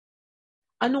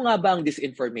Ano nga ba ang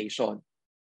disinformation?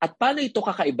 At paano ito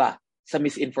kakaiba sa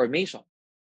misinformation?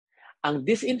 Ang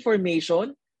disinformation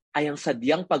ay ang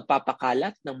sadyang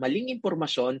pagpapakalat ng maling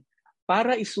impormasyon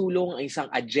para isulong ang isang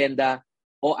agenda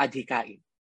o adhikain.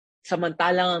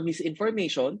 Samantalang ang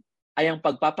misinformation ay ang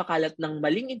pagpapakalat ng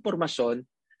maling impormasyon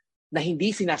na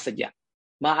hindi sinasadya.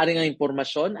 Maaaring ang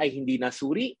impormasyon ay hindi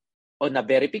nasuri o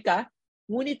na-verifika,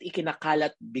 ngunit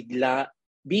ikinakalat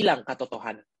bilang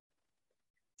katotohanan.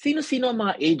 Sino-sino ang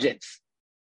mga agents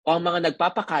o ang mga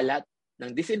nagpapakalat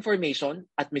ng disinformation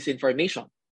at misinformation?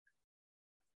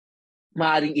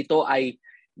 Maaaring ito ay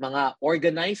mga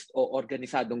organized o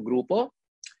organisadong grupo,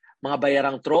 mga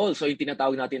bayarang trolls o yung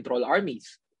tinatawag natin troll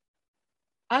armies.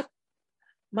 At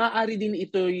maaari din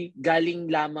ito'y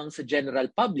galing lamang sa general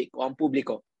public o ang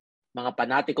publiko, mga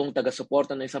panatikong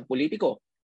taga-suporta ng isang politiko,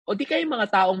 o di kaya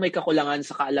mga taong may kakulangan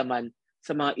sa kaalaman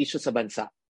sa mga isyu sa bansa.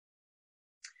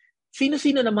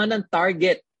 Sino-sino naman ang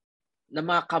target ng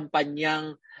mga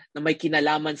kampanyang na may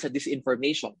kinalaman sa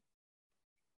disinformation?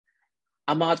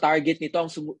 Ang mga target nito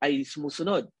ay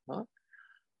sumusunod.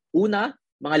 Una,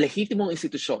 mga lehitimong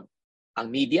institusyon. Ang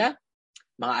media,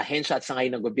 mga ahensya at sangay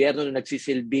ng gobyerno na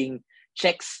nagsisilbing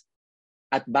checks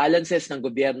at balances ng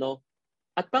gobyerno.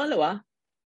 At pangalawa,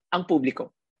 ang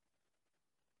publiko.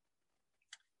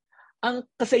 Ang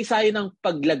kasaysayan ng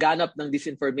paglaganap ng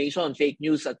disinformation, fake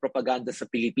news at propaganda sa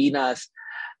Pilipinas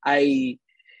ay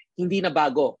hindi na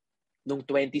bago. Noong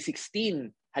 2016,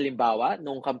 halimbawa,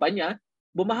 noong kampanya,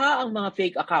 bumaha ang mga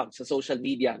fake accounts sa social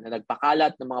media na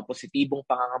nagpakalat ng mga positibong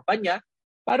pangangampanya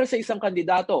para sa isang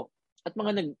kandidato at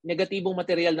mga negatibong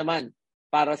material naman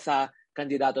para sa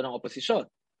kandidato ng oposisyon.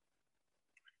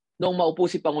 Noong maupo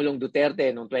si Pangulong Duterte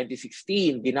noong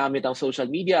 2016, ginamit ang social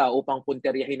media upang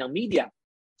punteryahin ang media,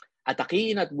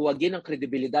 atakihin at buwagin ang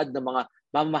kredibilidad ng mga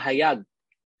mamahayag,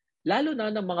 lalo na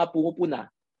ng mga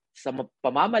pumupuna sa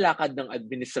pamamalakad ng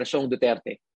Administrasyong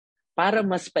Duterte para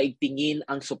mas paigtingin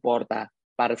ang suporta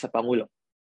para sa Pangulo.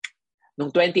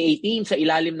 Noong 2018, sa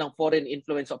ilalim ng Foreign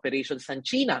Influence Operations ng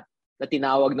China na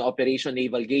tinawag na Operation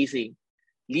Naval Gazing,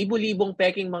 libo-libong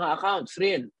peking mga accounts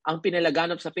rin ang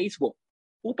pinalaganap sa Facebook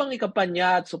upang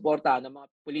ikampanya at suporta ng mga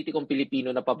politikong Pilipino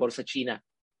na pabor sa China.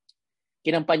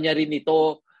 Kinampanya rin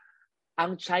nito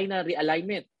ang China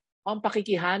realignment o ang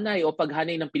pakikihanay o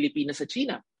paghanay ng Pilipinas sa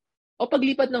China o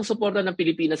paglipat ng suporta ng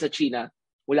Pilipinas sa China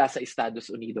mula sa Estados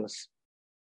Unidos.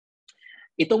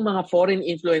 Itong mga foreign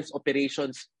influence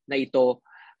operations na ito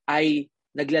ay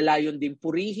naglalayon din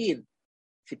purihin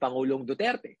si Pangulong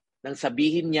Duterte nang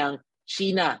sabihin niyang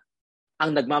China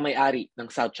ang nagmamay-ari ng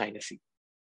South China Sea.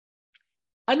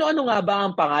 Ano-ano nga ba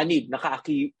ang panganib na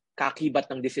kaakibat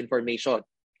ng disinformation?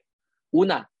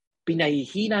 Una,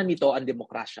 pinahihina nito ang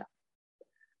demokrasya.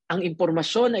 Ang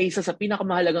impormasyon ay isa sa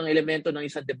pinakamahalagang elemento ng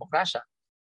isang demokrasya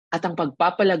at ang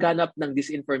pagpapalaganap ng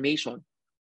disinformation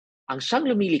ang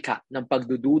siyang lumilikha ng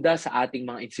pagdududa sa ating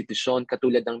mga institusyon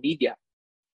katulad ng media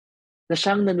na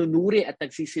siyang nanunuri at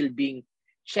nagsisilbing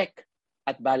check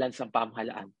at balance ng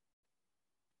pamahalaan.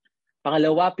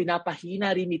 Pangalawa,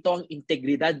 pinapahina rin nito ang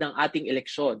integridad ng ating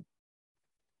eleksyon.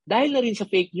 Dahil na rin sa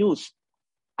fake news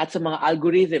at sa mga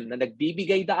algorithm na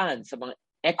nagbibigay daan sa mga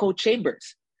echo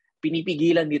chambers,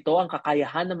 pinipigilan nito ang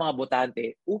kakayahan ng mga botante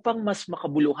upang mas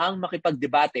makabuluhang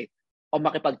makipagdebate o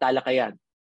makipagtalakayan.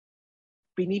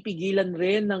 Pinipigilan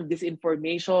rin ng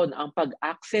disinformation ang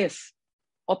pag-access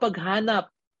o paghanap,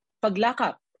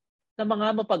 paglakap ng mga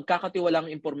mapagkakatiwalang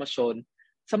impormasyon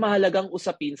sa mahalagang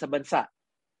usapin sa bansa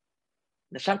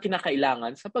na siyang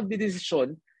kinakailangan sa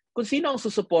pagdidesisyon kung sino ang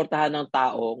susuportahan ng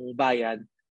taong bayan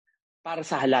para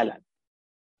sa halalan.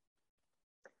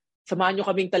 Samahan niyo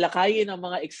kaming talakayin ang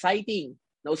mga exciting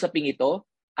na usaping ito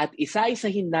at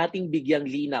isa-isahin nating bigyang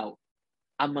linaw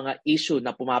ang mga issue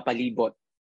na pumapalibot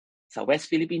sa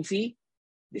West Philippine Sea,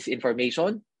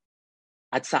 disinformation,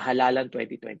 at sa Halalan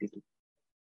 2022.